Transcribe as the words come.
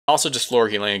Also just floor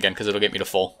healing again because it'll get me to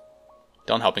full.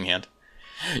 Don't helping hand.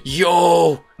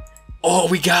 Yo! Oh,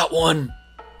 we got one!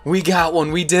 We got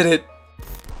one, we did it!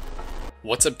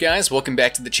 What's up guys, welcome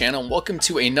back to the channel, and welcome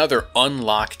to another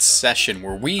unlocked session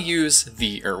where we use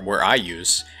where I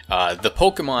use the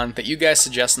Pokemon that you guys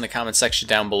suggest in the comment section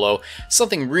down below.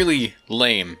 Something really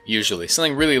lame, usually.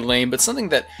 Something really lame, but something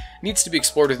that needs to be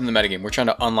explored within the metagame. We're trying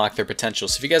to unlock their potential.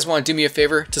 So if you guys want to do me a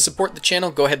favor to support the channel,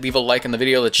 go ahead, leave a like on the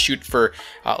video. Let's shoot for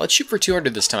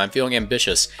 200 this time. I'm feeling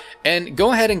ambitious. And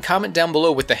go ahead and comment down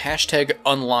below with the hashtag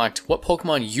unlocked what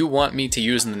Pokemon you want me to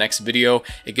use in the next video.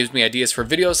 It gives me ideas for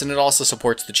videos, and it also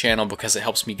supports the channel because it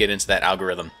helps me get into that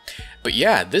algorithm. But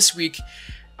yeah, this week,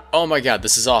 oh my god,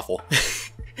 this is awful.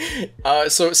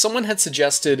 So someone had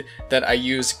suggested that I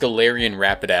use Galarian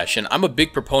Rapidash, and I'm a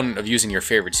big proponent of using your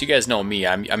favorites. You guys know me.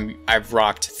 I've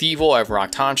rocked Thievul, I've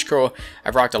rocked Honchkrow,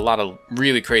 I've rocked a lot of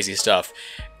really crazy stuff.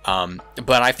 But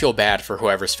I feel bad for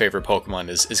whoever's favorite Pokemon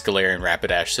is Galarian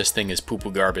Rapidash. This thing is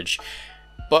poo-poo garbage.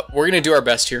 But we're gonna do our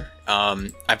best here.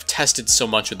 I've tested so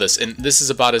much with this, and this is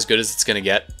about as good as it's gonna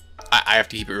get. I have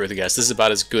to keep it real with you guys. This is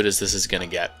about as good as this is gonna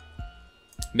get.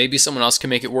 Maybe someone else can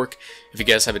make it work. If you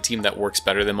guys have a team that works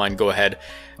better than mine, go ahead,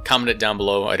 comment it down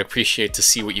below. I'd appreciate to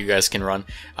see what you guys can run.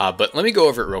 But let me go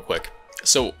over it real quick.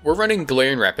 So we're running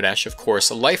Galarian Rapidash, of course,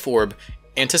 a Life Orb,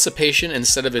 Anticipation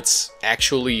instead of its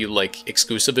actually like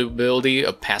exclusive ability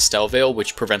of Pastel Veil,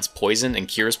 which prevents poison and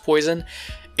cures poison.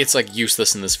 It's like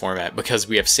useless in this format because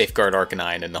we have Safeguard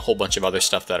Arcanine and a whole bunch of other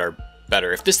stuff that are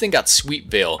better. If this thing got Sweet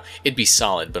Veil, it'd be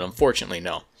solid, but unfortunately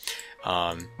no.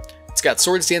 It's got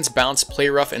Swords Dance, Bounce, Play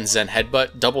Rough, and Zen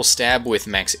Headbutt. Double Stab with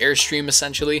Max Airstream,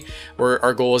 essentially, where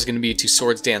our goal is going to be to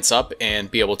Swords Dance up and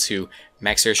be able to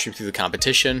Max Airstream through the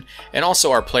competition. And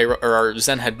also our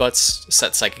Zen Headbutts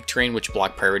set Psychic Terrain, which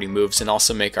block priority moves, and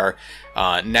also make our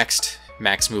next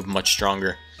max move much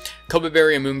stronger. Kobe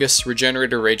Berry, Amoonguss,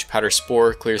 Regenerator, Rage Powder,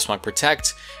 Spore, Clear Smog,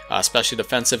 Protect, especially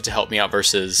defensive to help me out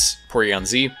versus Porygon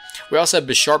Z. We also have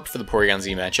Bisharp for the Porygon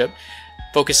Z matchup.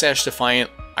 Focus Sash, Defiant,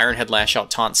 Iron Head, Lash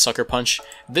Out, Taunt, Sucker Punch.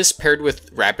 This paired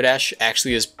with Rapidash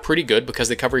actually is pretty good because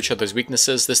they cover each other's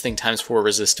weaknesses. This thing times 4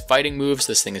 resist fighting moves.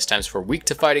 This thing is times 4 weak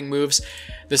to fighting moves.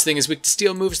 This thing is weak to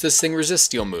steel moves. This thing resists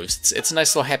steel moves. It's a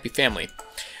nice little happy family.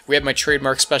 We have my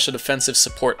trademark special defensive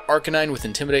support Arcanine with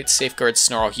Intimidate, Safeguard,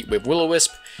 Snarl, Heatwave,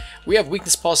 Will-O-Wisp. We have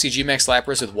Weakness Policy G-Max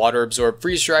Lapras with Water Absorb,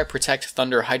 Freeze Dry, Protect,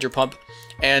 Thunder, Hydro Pump,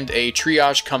 and a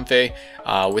Triage Comfey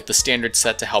with the standard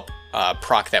set to help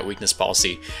proc that Weakness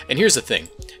Policy. And here's the thing.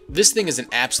 This thing is an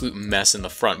absolute mess in the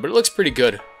front, but it looks pretty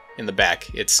good in the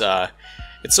back. It's sort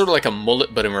of like a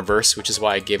mullet, but in reverse, which is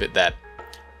why I gave it that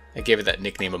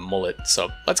nickname of mullet. So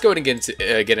let's go ahead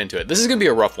and get into it. This is going to be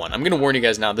a rough one. I'm going to warn you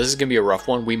guys now, this is going to be a rough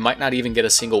one. We might not even get a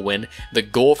single win. The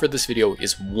goal for this video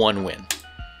is 1 win.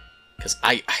 Because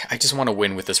I just want to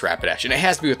win with this Rapidash, and it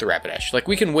has to be with the Rapidash. Like,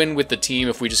 we can win with the team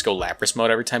if we just go Lapras mode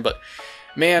every time, but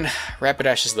man,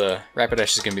 Rapidash is going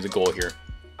to be the goal here.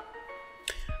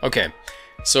 Okay,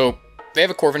 so they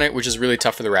have a Corviknight, which is really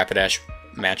tough for the Rapidash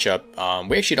matchup.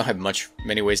 We actually don't have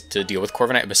many ways to deal with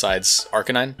Corviknight besides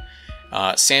Arcanine.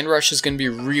 Sandrush is going to be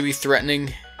really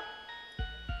threatening.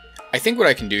 I think what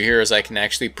I can do here is I can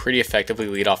actually pretty effectively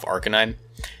lead off Arcanine,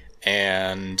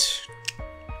 and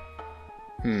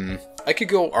I could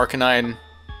go Arcanine,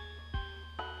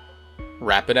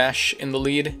 Rapidash in the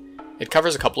lead. It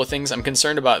covers a couple of things. I'm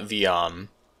concerned about the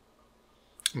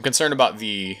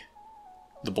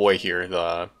boy here,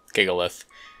 the Gigalith.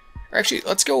 Or actually,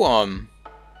 let's go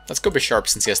Bisharp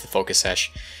since he has the Focus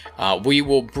Sash. We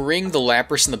will bring the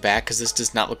Lapras in the back because this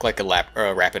does not look like a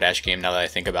Rapidash game now that I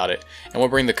think about it. And we'll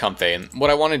bring the Comfey. And what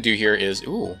I want to do here is,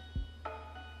 ooh,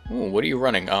 what are you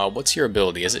running? What's your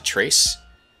ability? Is it Trace?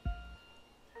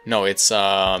 No, it's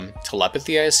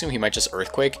Telepathy, I assume. He might just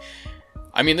Earthquake.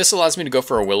 I mean, this allows me to go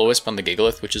for a Will-O-Wisp on the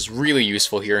Gigalith, which is really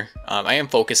useful here. I am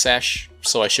Focus Sash,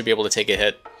 so I should be able to take a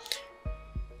hit.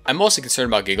 I'm mostly concerned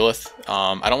about Gigalith.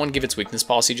 I don't want to give its Weakness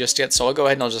Policy just yet, so I'll go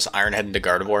ahead and I'll just Iron Head into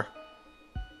Gardevoir.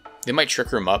 They might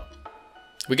Trick Room up.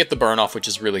 We get the Burn Off, which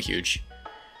is really huge.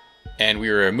 And we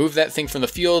remove that thing from the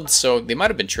field, so they might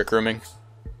have been Trick Rooming.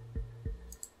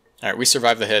 Alright, we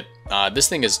survived the hit. This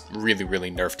thing is really, really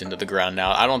nerfed into the ground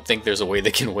now. I don't think there's a way they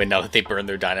can win now that they burn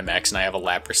their Dynamax and I have a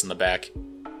Lapras in the back.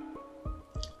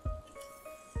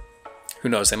 Who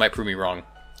knows, they might prove me wrong.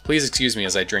 Please excuse me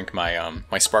as I drink my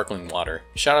my sparkling water.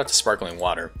 Shout out to sparkling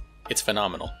water. It's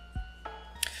phenomenal.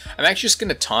 I'm actually just going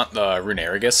to taunt the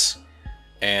Runerigus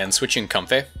and switch in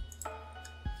Comfey.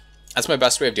 That's my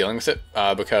best way of dealing with it,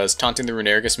 because taunting the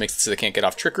Runerigus makes it so they can't get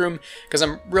off Trick Room, because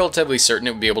I'm relatively certain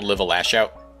it would be able to live a Lash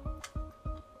Out.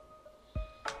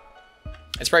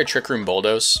 It's probably Trick Room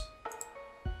Bulldoze.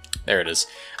 There it is.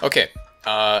 Okay,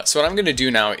 so what I'm going to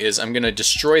do now is I'm going to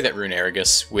destroy that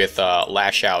Runerigus with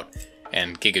Lash Out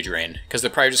and Giga Drain, because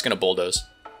they're probably just going to bulldoze.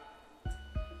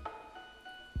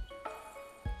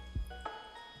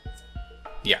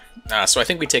 Yeah, so I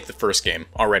think we take the first game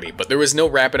already, but there was no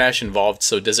Rapidash involved,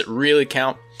 so does it really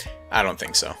count? I don't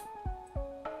think so.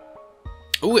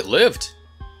 Ooh, it lived!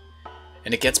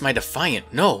 And it gets my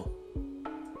Defiant. No!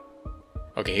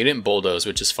 Okay, he didn't bulldoze,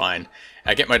 which is fine.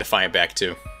 I get my Defiant back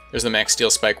too. There's the Max Steel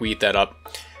Spike, we eat that up.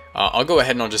 I'll go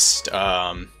ahead and I'll just...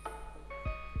 I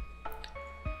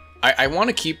want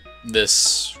to keep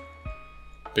this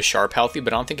Bisharp healthy,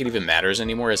 but I don't think it even matters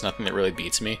anymore. There's nothing that really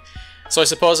beats me. So I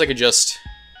suppose I could just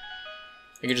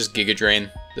Giga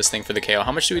Drain this thing for the KO.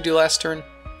 How much did we do last turn?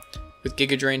 With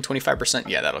Giga Drain, 25%?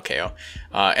 Yeah, that'll KO.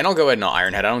 And I'll go ahead and I'll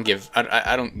Iron Head.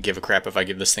 I don't give a crap if I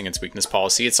give this thing its weakness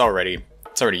policy. It's already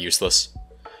useless.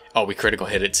 Oh, we critical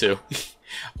hit it too.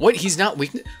 What? He's not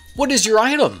weakness? What is your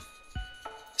item?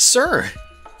 Sir!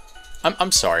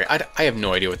 I'm sorry. I have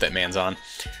no idea what that man's on.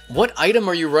 What item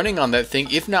are you running on that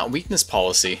thing, if not weakness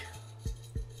policy?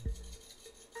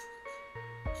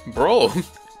 Bro.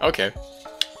 Okay.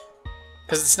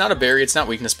 Because it's not a berry, it's not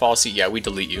weakness policy. Yeah, we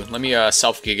delete you. Let me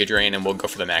self Giga Drain and we'll go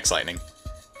for the Max Lightning.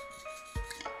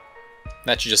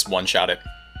 That should just one-shot it.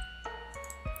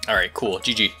 Alright, cool.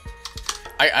 GG.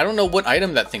 I don't know what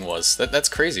item that thing was. That's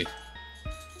crazy.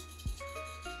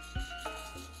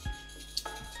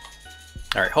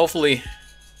 Alright, hopefully...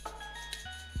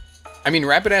 I mean,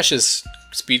 Rapidash is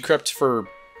speed crept for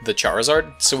the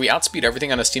Charizard, so we outspeed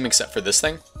everything on his team except for this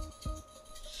thing.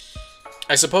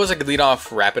 I suppose I could lead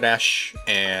off Rapidash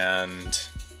and...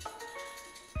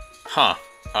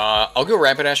 I'll go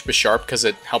Rapidash Bisharp because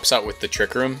it helps out with the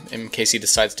Trick Room in case he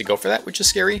decides to go for that, which is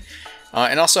scary.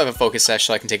 And also have a Focus Sash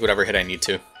so I can take whatever hit I need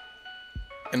to.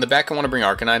 In the back I want to bring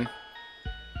Arcanine.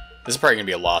 This is probably going to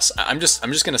be a loss. I'm just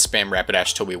going to spam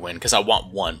Rapidash till we win because I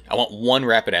want one. I want one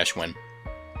Rapidash win.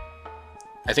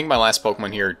 I think my last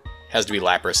Pokemon here has to be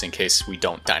Lapras in case we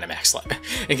don't Dynamax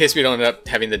in case we don't end up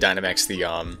having the Dynamax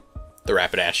the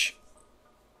Rapidash.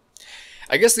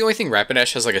 I guess the only thing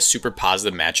Rapidash has like a super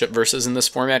positive matchup versus in this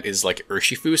format is like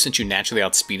Urshifu, since you naturally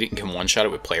outspeed it and can one-shot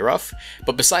it with Play Rough.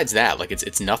 But besides that, like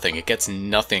it's nothing. It gets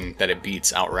nothing that it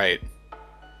beats outright.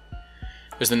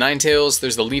 There's the Ninetales,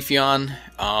 there's the Leafeon.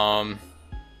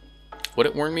 What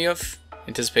it warned me of?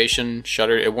 Anticipation,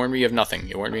 Shudder. It warned me of nothing.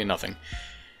 It warned me of nothing.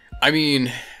 I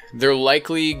mean, they're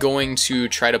likely going to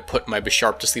try to put my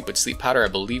Bisharp to sleep with Sleep Powder. I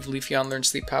believe Leafeon learned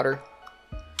Sleep Powder.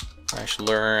 I should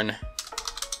learn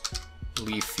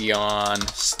Leafeon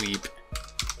Sleep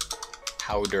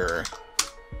Powder.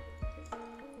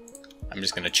 I'm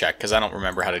just going to check because I don't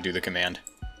remember how to do the command.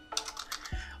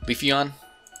 Leafeon.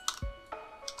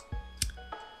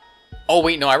 Oh,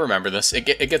 wait, no, I remember this. It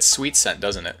gets Sweet Scent,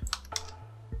 doesn't it?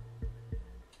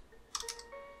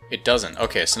 It doesn't.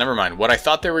 Okay, so never mind. What I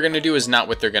thought they were going to do is not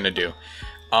what they're going to do.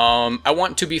 I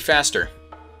want to be faster.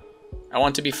 I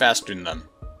want to be faster than them.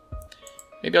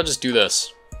 Maybe I'll just do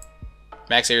this.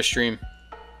 Max Airstream.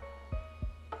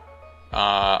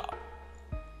 I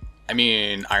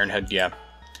mean, Iron Head, yeah.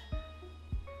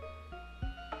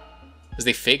 Because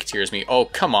they fake tears me. Oh,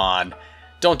 come on.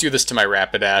 Don't do this to my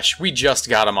Rapidash. We just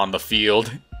got him on the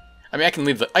field. I mean, I can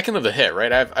leave the hit,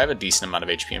 right? I have a decent amount of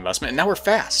HP investment, and now we're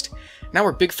fast. Now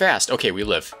we're big fast. Okay, we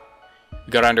live.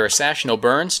 We got under a sash. No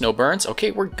burns. No burns.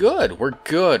 Okay, we're good. We're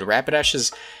good. Rapidash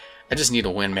is... I just need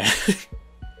a win, man.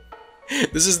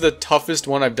 This is the toughest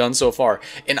one I've done so far.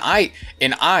 And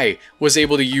I was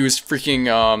able to use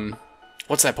freaking...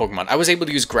 what's that Pokemon? I was able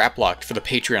to use Graplock for the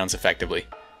Patreons effectively.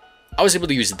 I was able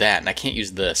to use that, and I can't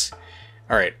use this.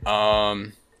 Alright,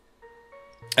 I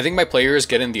think my players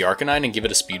get in the Arcanine and give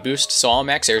it a speed boost, so I'll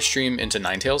max Airstream into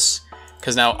Ninetales,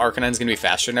 because now Arcanine's going to be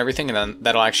faster and everything, and then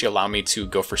that'll actually allow me to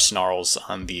go for Snarls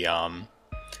on the,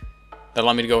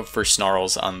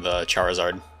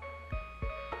 Charizard.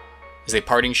 As they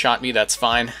Parting Shot me, that's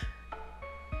fine.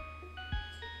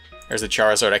 There's the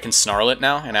Charizard, I can Snarl it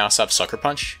now, and I also have Sucker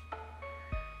Punch.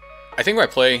 I think my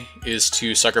play is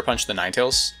to Sucker Punch the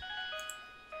Ninetales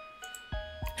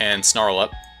and Snarl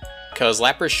up, because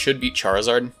Lapras should beat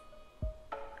Charizard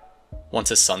once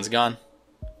his sun's gone.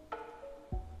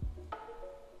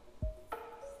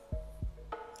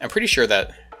 I'm pretty sure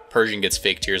that Persian gets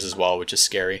Fake Tears as well, which is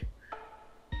scary.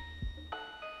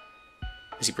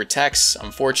 As he protects,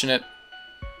 unfortunate.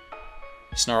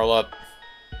 Snarl up.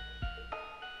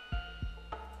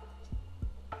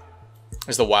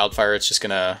 There's the Wildfire, he's just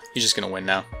gonna win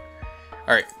now.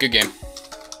 Alright, good game.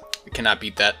 We cannot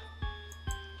beat that.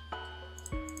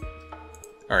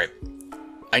 Alright.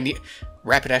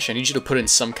 Rapidash, I need you to put in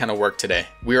some kind of work today.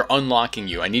 We are unlocking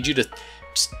you. I need you to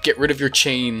just get rid of your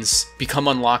chains. Become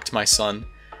unlocked, my son.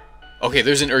 Okay,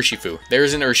 there's an Urshifu.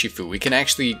 There's an Urshifu. We can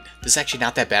actually... This is actually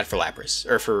not that bad for Lapras.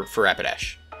 Or for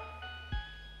Rapidash.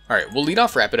 Alright, we'll lead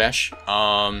off Rapidash.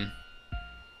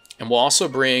 And we'll also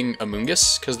bring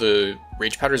Amoonguss, because the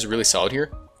Rage Powder is really solid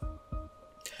here.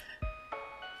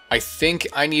 I think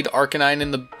I need Arcanine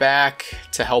in the back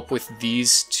to help with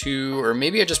these two. Or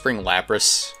maybe I just bring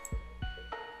Lapras.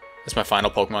 That's my final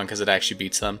Pokemon, because it actually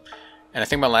beats them. And I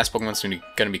think my last Pokemon's going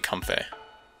to be Comfey.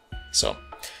 So,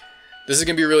 this is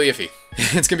going to be really iffy.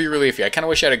 It's going to be really iffy. I kind of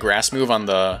wish I had a Grass move on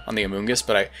the Amoonguss,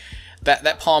 but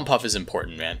that Pollen Puff is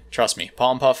important, man. Trust me.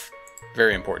 Pollen Puff,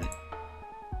 very important.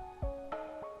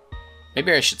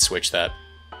 Maybe I should switch that.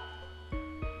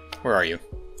 Where are you?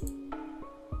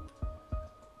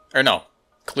 Or no,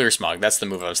 Clear Smog. That's the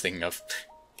move I was thinking of.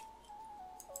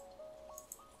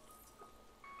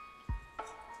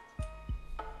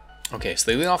 Okay, so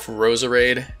they lead off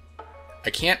Roserade. I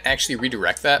can't actually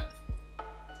redirect that.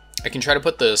 I can try to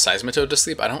put the Seismitoad to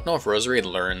sleep. I don't know if Roserade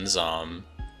learns, I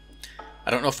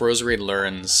don't know if Roserade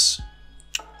learns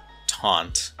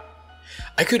Taunt.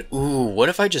 I could, ooh, what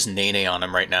if I just Nene on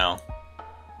him right now?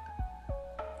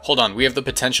 Hold on, we have the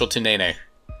potential to Nene.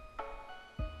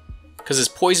 Because his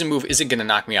Poison move isn't going to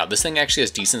knock me out. This thing actually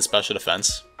has decent special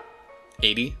defense.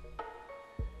 80.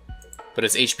 But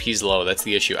its HP's low, that's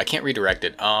the issue. I can't redirect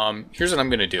it. Here's what I'm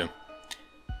going to do.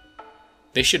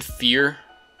 They should fear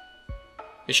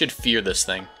this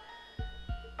thing.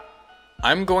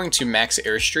 I'm going to max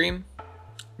Airstream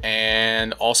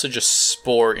and also just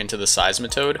Spore into the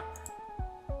Seismitoad.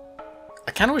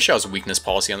 I kind of wish I was weakness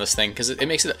policy on this thing because it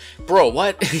makes it... Bro,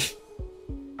 what?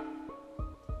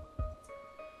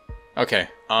 Okay,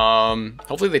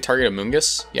 hopefully they target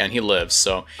Amoonguss. Yeah, and he lives,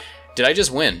 so... Did I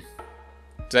just win?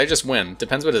 Did I just win?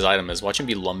 Depends what his item is. Watch him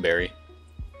be Lumberry.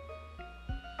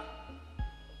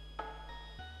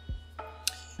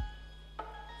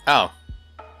 Oh.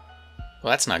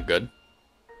 Well, that's not good.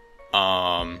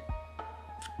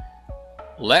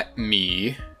 Let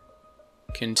me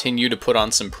continue to put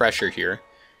on some pressure here.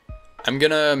 I'm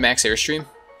gonna max Airstream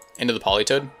into the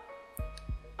Politoed.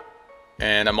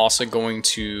 And I'm also going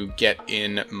to get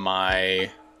in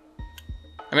my...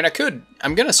 I mean,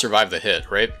 I'm gonna survive the hit,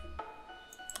 right?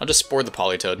 I'll just Spore the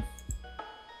Politoed.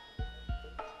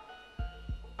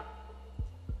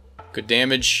 Good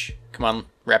damage. Come on,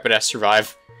 Rapidash,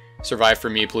 survive. Survive for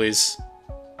me, please.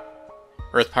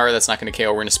 Earth Power, that's not going to KO.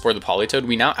 We're going to Spore the Politoed.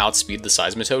 We now outspeed the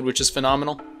Seismitoad, which is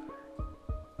phenomenal.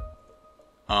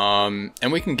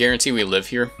 And we can guarantee we live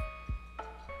here.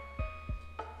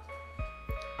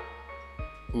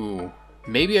 Ooh,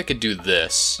 maybe I could do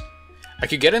this. I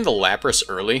could get into Lapras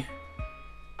early.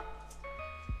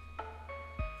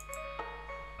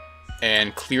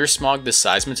 And Clear Smog the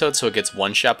Seismitoad so it gets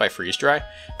one-shot by Freeze Dry.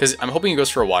 Because I'm hoping he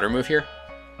goes for a Water move here.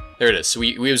 There it is. So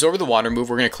we absorb the Water move.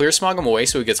 We're going to Clear Smog him away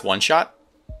so he gets one-shot.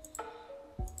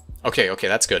 Okay,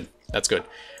 that's good. That's good.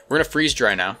 We're going to Freeze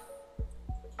Dry now.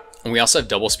 And we also have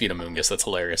double speed Amoonguss. That's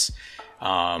hilarious.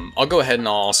 I'll go ahead and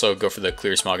I'll also go for the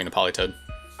Clear Smog into Politoed.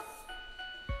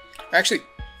 Actually,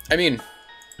 I mean,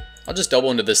 I'll just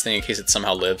double into this thing in case it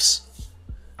somehow lives.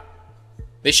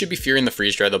 They should be fearing the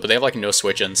Freeze Dry though, but they have like no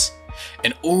switch-ins.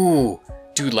 And ooh,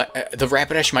 dude, the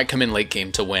Rapidash might come in late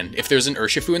game to win. If there's an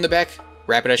Urshifu in the back,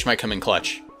 Rapidash might come in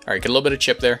clutch. Alright, get a little bit of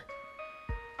chip there.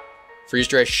 Freeze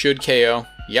Dry should KO.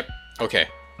 Yep, okay.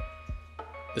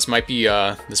 This might be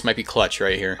clutch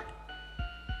right here.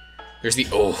 There's the...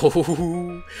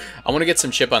 Oh! I want to get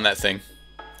some chip on that thing.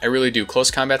 I really do.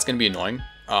 Close combat's going to be annoying.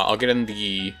 I'll get in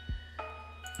the...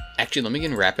 Actually, let me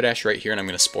get in Rapidash right here and I'm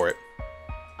going to Spore it.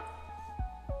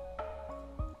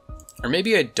 Or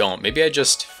maybe I don't. Maybe I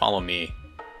just follow me.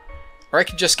 Or I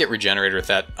could just get Regenerator with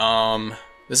that.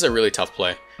 This is a really tough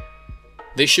play.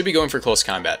 They should be going for close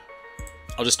combat.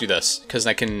 I'll just do this, because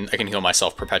I can heal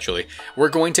myself perpetually. We're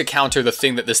going to counter the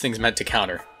thing that this thing's meant to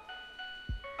counter.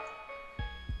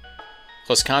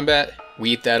 Close combat.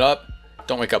 We eat that up.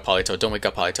 Don't wake up, Politoed. Don't wake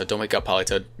up, Politoed. Don't wake up,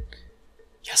 Politoed.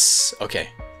 Yes. Okay.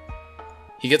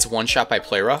 He gets one shot by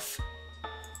Play Rough.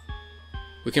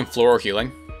 We can Floral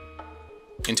Healing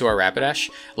into our Rapidash.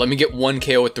 Let me get one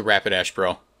KO with the Rapidash,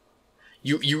 bro.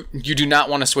 You do not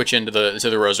want to switch into the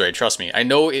Roserade, trust me. I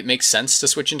know it makes sense to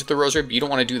switch into the Roserade, but you don't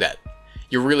want to do that.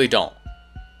 You really don't.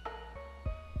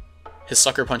 His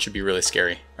Sucker Punch would be really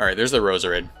scary. Alright, there's the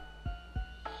Roserade.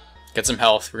 Get some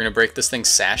health. We're gonna break this thing's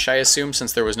sash, I assume,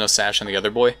 since there was no sash on the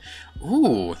other boy.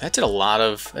 Ooh, that did a lot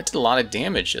of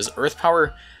damage. As Earth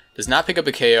Power does not pick up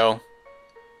a KO.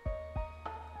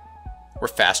 We're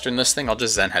faster than this thing. I'll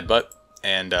just Zen Headbutt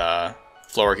and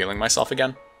floor healing myself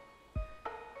again.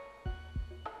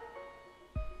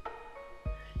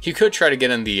 He could try to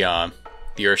get in the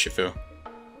Urshifu.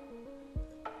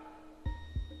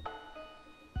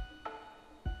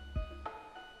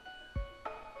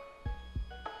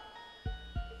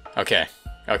 Okay,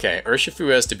 okay,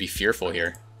 Urshifu has to be fearful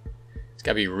here. He's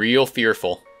gotta be real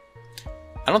fearful.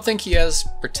 I don't think he has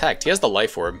Protect. He has the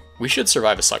Life Orb. We should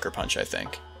survive a Sucker Punch, I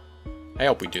think. I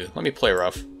hope we do. Let me play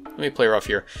rough. Let me play rough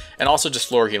here. And also just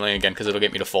floor healing again, because it'll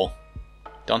get me to full.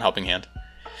 Don't Helping Hand.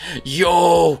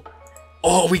 Yo!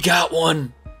 Oh, we got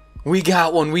one! We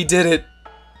got one! We did it!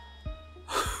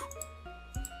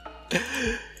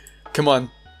 Come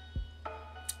on.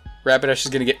 Rapidash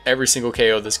is gonna get every single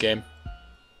KO this game.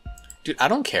 Dude, I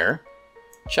don't care.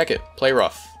 Check it. Play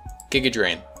rough. Giga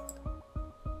Drain.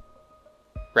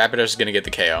 Rapidash is gonna get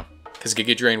the KO, because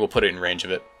Giga Drain will put it in range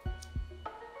of it.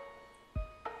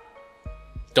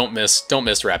 Don't miss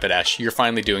Rapidash. You're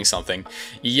finally doing something.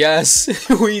 Yes,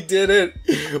 we did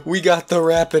it. We got the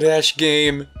Rapidash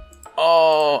game.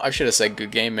 Oh, I should have said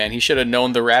good game, man. He should have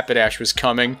known the Rapidash was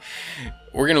coming.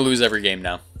 We're gonna lose every game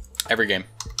now. Every game.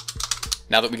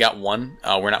 Now that we got one,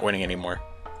 we're not winning anymore.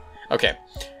 Okay.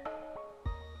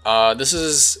 This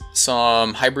is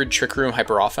some hybrid Trick Room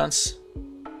Hyper Offense.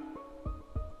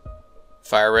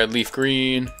 Fire Red, Leaf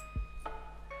Green.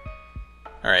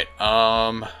 Alright,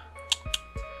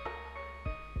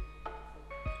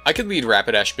 I could lead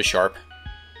Rapidash Bisharp.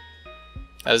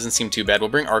 That doesn't seem too bad. We'll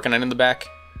bring Arcanine in the back.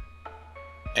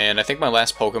 And I think my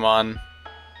last Pokemon... I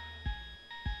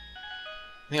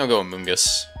think I'll go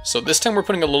Amoonguss. So this time we're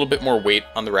putting a little bit more weight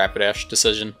on the Rapidash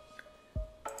decision.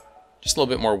 Just a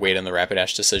little bit more weight on the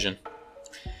Rapidash decision.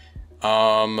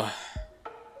 I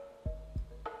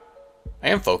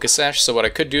am Focus Sash, so what I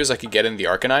could do is I could get in the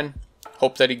Arcanine.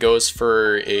 Hope that he goes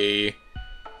for a...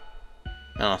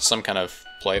 some kind of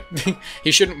play.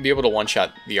 He shouldn't be able to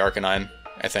one-shot the Arcanine,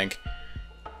 I think.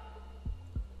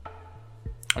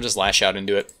 I'll just Lash Out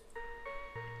into it.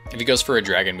 If he goes for a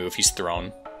Dragon move, he's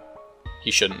thrown. He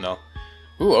shouldn't, though.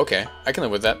 Ooh, okay. I can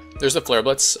live with that. There's the Flare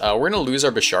Blitz. We're going to lose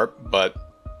our Bisharp, but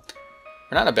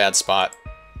we're not in a bad spot.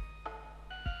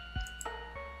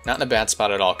 Not in a bad spot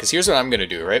at all, because here's what I'm going to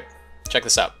do, right? Check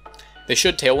this out. They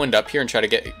should Tailwind up here and try to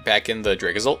get back in the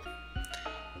Dragozolt.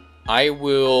 I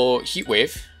will Heat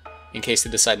Wave, in case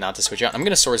they decide not to switch out. I'm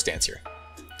going to Swords Dance here.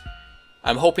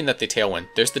 I'm hoping that they Tailwind.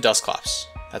 There's the Dusclops.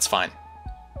 That's fine.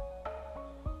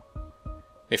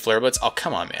 They Flare Blitz. Oh,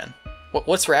 come on, man.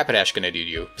 What's Rapidash going to do to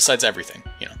you? Besides everything,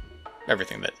 you know.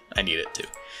 Everything that I need it to.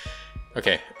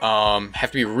 Okay,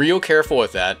 have to be real careful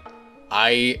with that.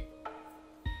 I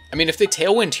mean, if they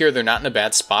Tailwind here, they're not in a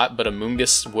bad spot, but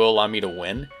Amoonguss will allow me to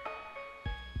win.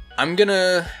 I'm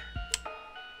gonna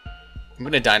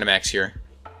Dynamax here.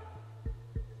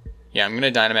 Yeah, I'm gonna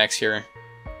Dynamax here.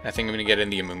 I think I'm gonna get in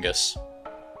the Amoonguss.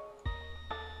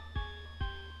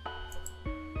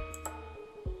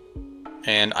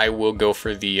 And I will go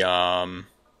for the, I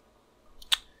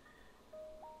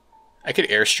could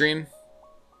Airstream,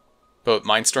 but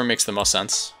Mindstorm makes the most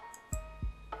sense.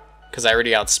 Because I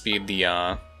already outspeed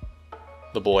the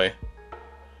boy.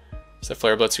 So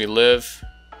Flare Blitz, we live.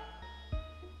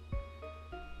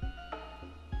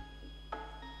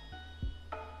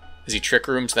 Is he Trick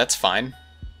Roomed? That's fine.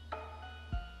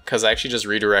 Because I actually just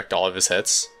redirect all of his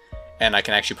hits. And I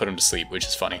can actually put him to sleep, which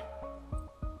is funny.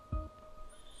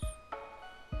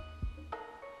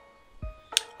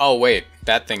 Oh wait,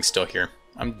 that thing's still here.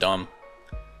 I'm dumb.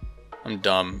 I'm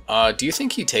dumb. Do you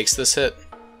think he takes this hit?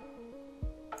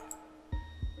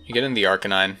 You get in the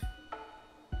Arcanine.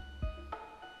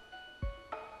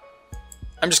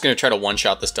 I'm just gonna try to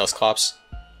one-shot this Dusclops.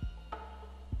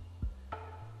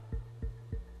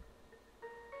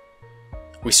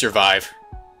 We survive.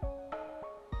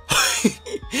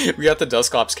 We got the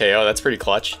Dusclops KO. That's pretty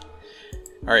clutch.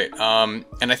 Alright,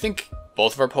 and I think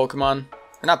both of our Pokemon...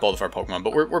 Or not both of our Pokemon,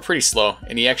 but we're pretty slow.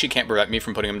 And he actually can't prevent me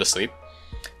from putting him to sleep.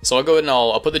 So I'll go ahead and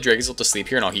I'll put the Dragozolt to sleep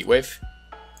here and I'll Heat Wave.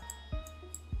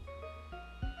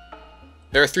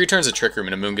 There are 3 turns of Trick Room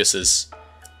and Amoonguss is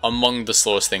among the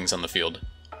slowest things on the field.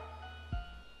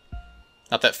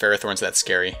 Not that Ferrothorn's that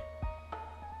scary.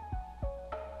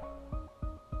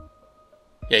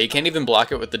 Yeah, he can't even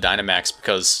block it with the Dynamax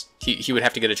because he would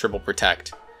have to get a triple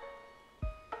Protect.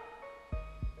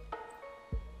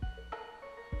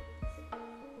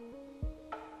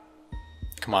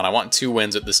 Come on, I want 2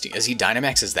 wins with this team. As he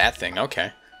Dynamaxes that thing,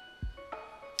 okay.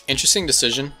 Interesting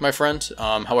decision, my friend.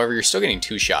 However, you're still getting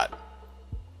 2-shot.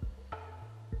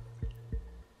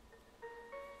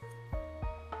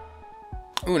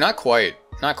 Ooh, not quite.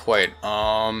 Not quite.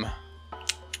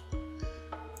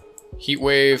 Heat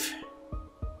Wave.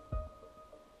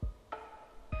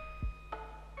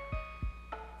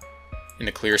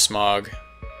 into Clear Smog.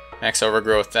 Max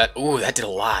Overgrowth. That, ooh, that did a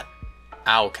lot.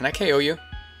 Ow, can I KO you?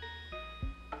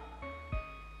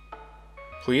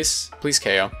 Please? Please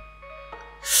KO.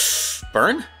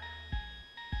 Burn?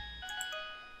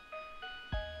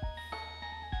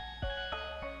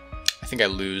 I think I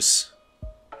lose.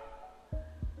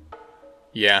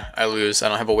 Yeah, I lose. I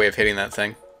don't have a way of hitting that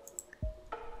thing.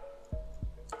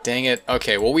 Dang it.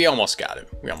 Okay, well, we almost got it.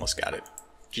 We almost got it.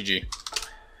 GG.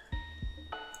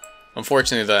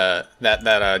 Unfortunately, that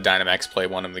Dynamax play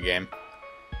won him the game.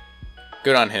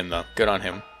 Good on him, though. Good on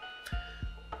him.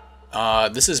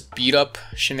 This is beat-up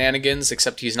shenanigans,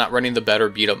 except he's not running the better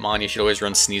beat-up mon. You should always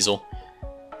run Sneasel,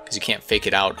 because you can't fake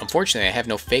it out. Unfortunately, I have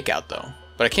no fake out, though.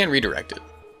 But I can redirect it.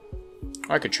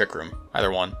 Or I could Trick Room.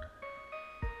 Either one.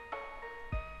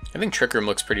 I think Trick Room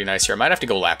looks pretty nice here. I might have to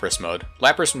go Lapras mode.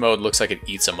 Lapras mode looks like it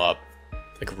eats him up.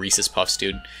 Like Reese's Puffs,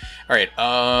 dude. Alright,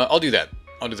 I'll do that.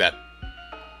 I'll do that.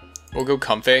 We'll go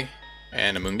Comfey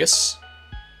and Amoonguss.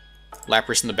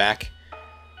 Lapras in the back.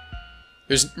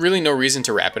 There's really no reason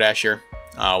to Rapidash here.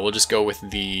 We'll just go with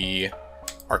the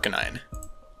Arcanine.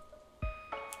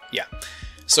 Yeah.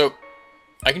 So,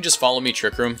 I can just follow me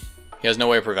Trick Room. He has no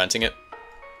way of preventing it.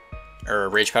 Or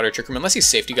Rage Powder Trick Room, unless he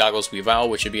Safety Goggles Weavile,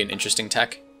 which would be an interesting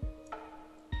tech.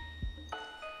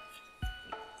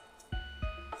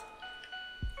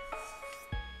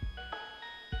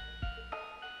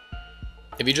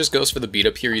 If he just goes for the beat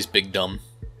up here, he's big dumb.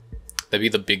 That'd be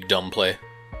the big dumb play.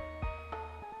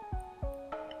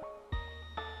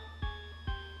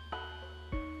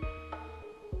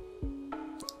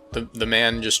 The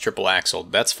man just triple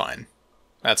axled. That's fine.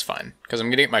 That's fine. Because I'm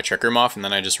going to get my Trick Room off and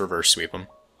then I just reverse sweep him.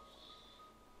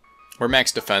 We're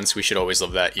max defense. We should always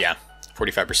love that. Yeah,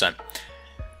 45%.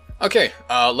 Okay,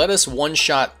 let us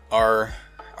one-shot our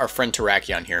friend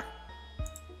Terrakion here.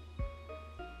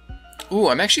 Ooh,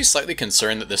 I'm actually slightly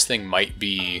concerned that this thing might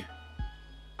be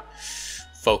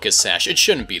Focus Sash. It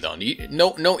shouldn't be, though.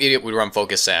 No idiot would run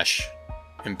Focus Sash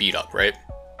and beat up, right?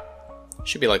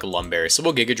 Should be like a Lumberry. So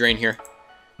we'll Giga Drain here.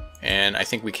 And I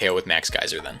think we KO with Max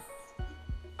Geyser then.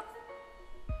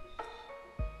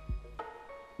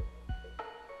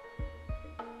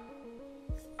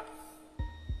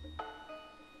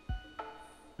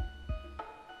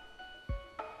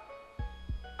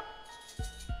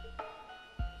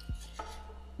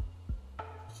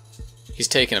 He's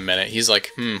taking a minute. He's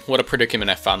like, what a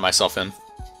predicament I found myself in.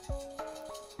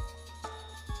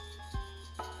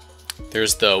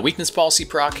 There's the Weakness Policy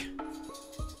proc.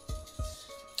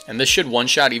 And this should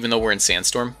one-shot even though we're in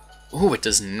Sandstorm. Ooh, it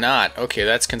does not. Okay,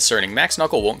 that's concerning. Max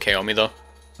Knuckle won't KO me, though.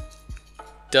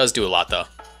 Does do a lot, though.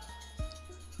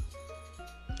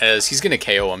 As he's going to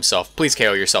KO himself. Please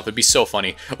KO yourself. It'd be so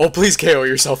funny. Oh, please KO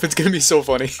yourself. It's going to be so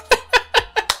funny.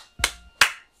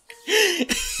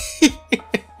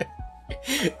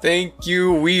 Thank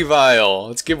you, Weavile.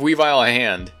 Let's give Weavile a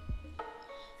hand.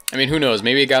 I mean, who knows?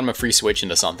 Maybe I got him a free switch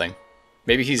into something.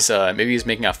 Maybe he's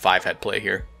making a 5-head play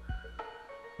here.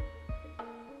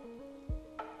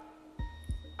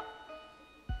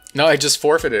 No, I just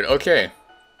forfeited. Okay.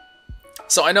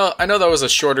 So I know that was a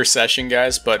shorter session,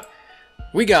 guys, but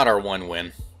we got our one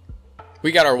win.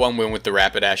 We got our one win with the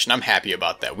Rapidash, and I'm happy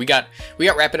about that. We got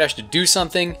Rapidash to do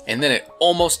something, and then it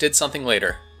almost did something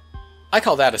later. I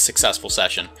call that a successful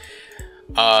session.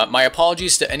 My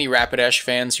apologies to any Rapidash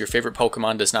fans. Your favorite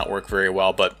Pokemon does not work very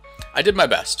well, but I did my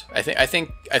best. I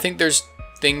think there's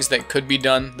things that could be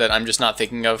done that I'm just not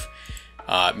thinking of.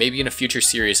 Maybe in a future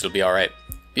series it'll be all right.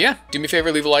 But yeah, do me a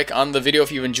favor, leave a like on the video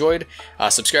if you enjoyed.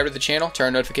 Subscribe to the channel, turn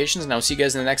on notifications, and I'll see you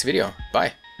guys in the next video.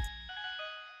 Bye.